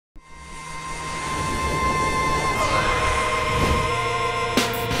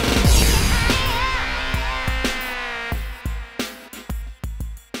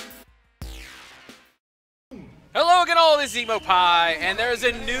is Pie, and there's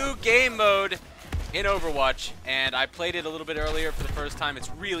a new game mode in Overwatch, and I played it a little bit earlier for the first time. It's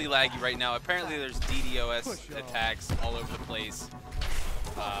really laggy right now. Apparently there's DDoS attacks all over the place,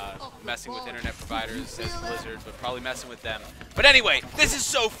 messing with internet providers, says Blizzard, but probably messing with them. But anyway, this is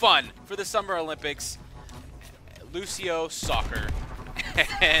so fun for the Summer Olympics. Lucio soccer,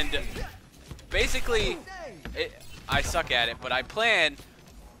 and basically, I suck at it, but I plan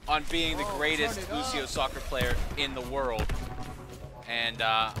on being the greatest Lucio soccer player in the world. And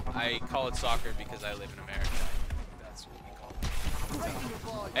I call it soccer because I live in America. That's what we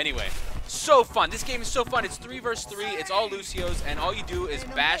call it. Anyway, so fun. This game is so fun. It's 3 versus 3. It's all Lucios, and all you do is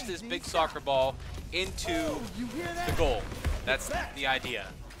bash this big soccer ball into the goal. That's the idea.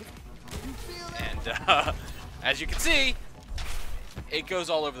 And as you can see, it goes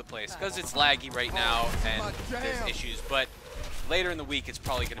all over the place because it's laggy right now and there's issues. But later in the week, it's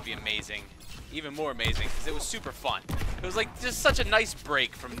probably going to be amazing. Even more amazing because it was super fun. It was like just such a nice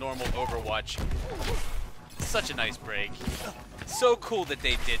break from normal Overwatch. Such a nice break. So cool that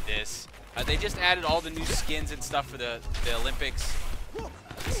they did this. They just added all the new skins and stuff for the Olympics,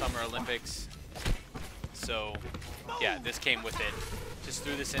 the Summer Olympics. So yeah, this came with it. Just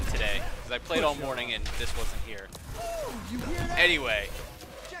threw this in today because I played all morning and this wasn't here. Anyway,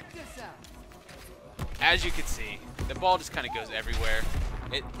 as you can see, the ball just kind of goes everywhere.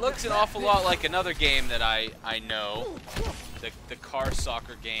 It looks an awful lot like another game that I know, the car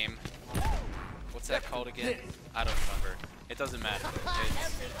soccer game. What's that called again? I don't remember. It doesn't matter.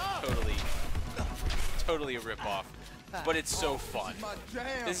 It's totally a rip-off, but it's so fun.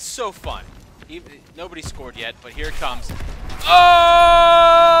 This is so fun. Nobody scored yet, but here it comes.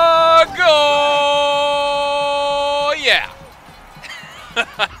 Oh, goal! Yeah.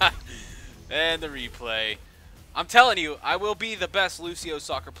 And the replay. I'm telling you, I will be the best Lucio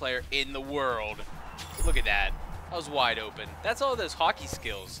soccer player in the world. Look at that. I was wide open. That's all those hockey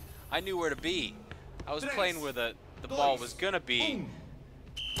skills. I knew where to be. I was playing where the ball was going to be,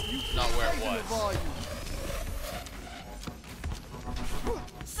 not where it was.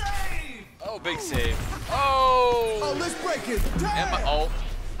 Oh, big save. Oh! Let's break it. And my ult.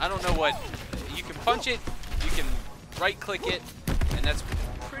 I don't know what. You can punch it, you can right-click it, and that's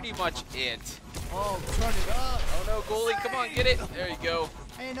pretty much it. Oh, turn it up. Oh no, goalie, come on, get it. There you go.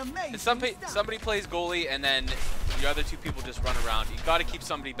 And somebody plays goalie, and then the other two people just run around. You got to keep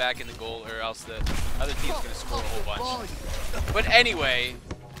somebody back in the goal, or else the other team's going to score a whole bunch. But anyway,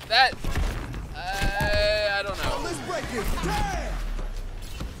 that I don't know. Let's break it. Damn.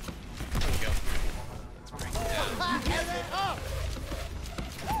 There we go. Let's break it down.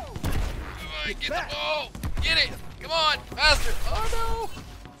 Get the ball. Get it. Come on, faster. Oh no.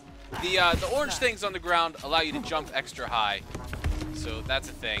 The orange things on the ground allow you to jump extra high, so that's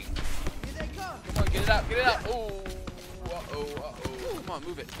a thing. Come on, get it out, get it out. Oh, uh-oh, uh-oh. Come on,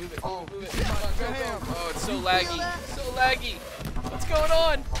 move it, move it, move it. Come on, go, go. Oh, it's so laggy, so laggy. What's going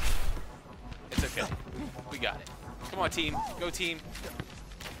on? It's okay. We got it. Come on, team. Go, team.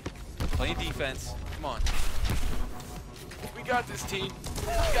 Playing defense. Come on. We got this, team.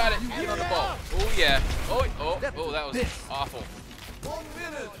 We got it. Get on the ball. Oh, yeah. Oh, oh, oh, that was awful. 1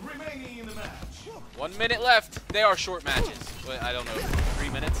 minute remaining in the match. 1 minute left. They are short matches. But I don't know. 3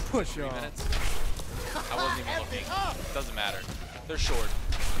 minutes? Push 3 on. minutes? I wasn't even looking. Doesn't matter. They're short.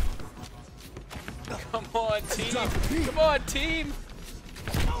 Come on, team. Come on, team.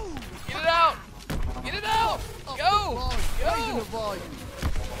 Get it out. Get it out. Go. Go.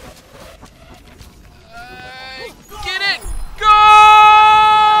 Get it.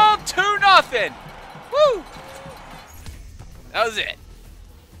 Goal! 2-0. Woo. That was it.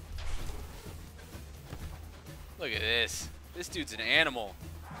 Look at this. This dude's an animal.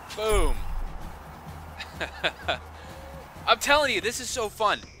 Boom. I'm telling you, this is so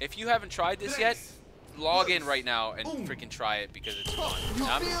fun. If you haven't tried this yet, log in right now and freaking try it because it's fun.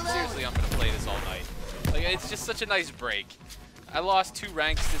 Seriously, I'm going to play this all night. Like, it's just such a nice break. I lost 2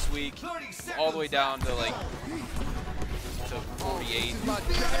 ranks this week, all the way down to like to 48. Not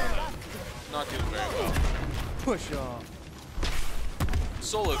doing very well. Push on.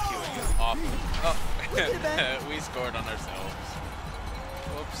 Solo queuing is awful. Oh, we scored on ourselves.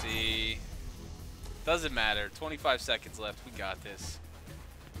 Whoopsie. Doesn't matter. 25 seconds left. We got this.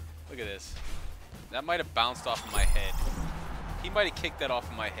 Look at this. That might have bounced off of my head. He might have kicked that off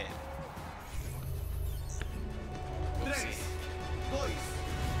of my head. Whoopsie.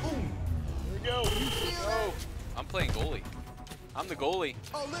 Here we go. Go. I'm playing goalie. I'm the goalie.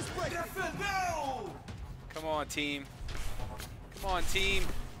 Oh, let's break it. Come on, team. Come on, team.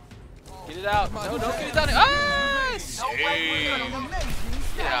 Get it out. No, don't get it down. Ah! Save.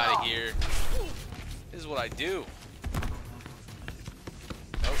 Get out of here. This is what I do.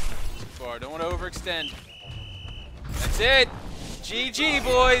 far. Don't want to overextend. That's it. GG,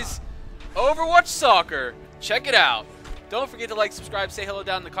 boys. Overwatch Soccer. Check it out. Don't forget to like, subscribe, say hello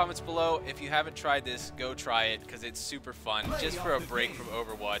down in the comments below. If you haven't tried this, go try it because it's super fun. Just for a break from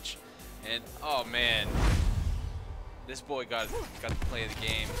Overwatch. And, oh, man. This boy got to play the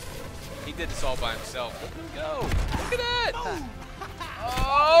game. He did this all by himself. Look at him go. Look at that.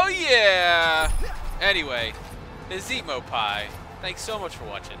 Oh, yeah. Anyway, this is Zemo Pie. Thanks so much for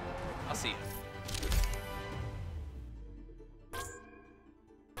watching. I'll see you.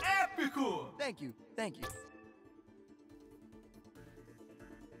 Épico! Thank you. Thank you.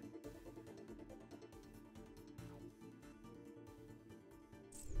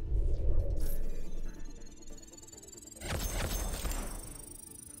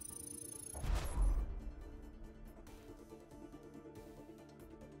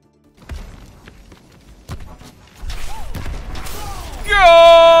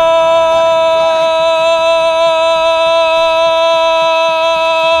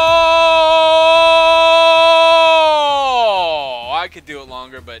 I could do it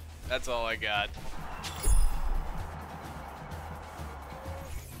longer, but that's all I got.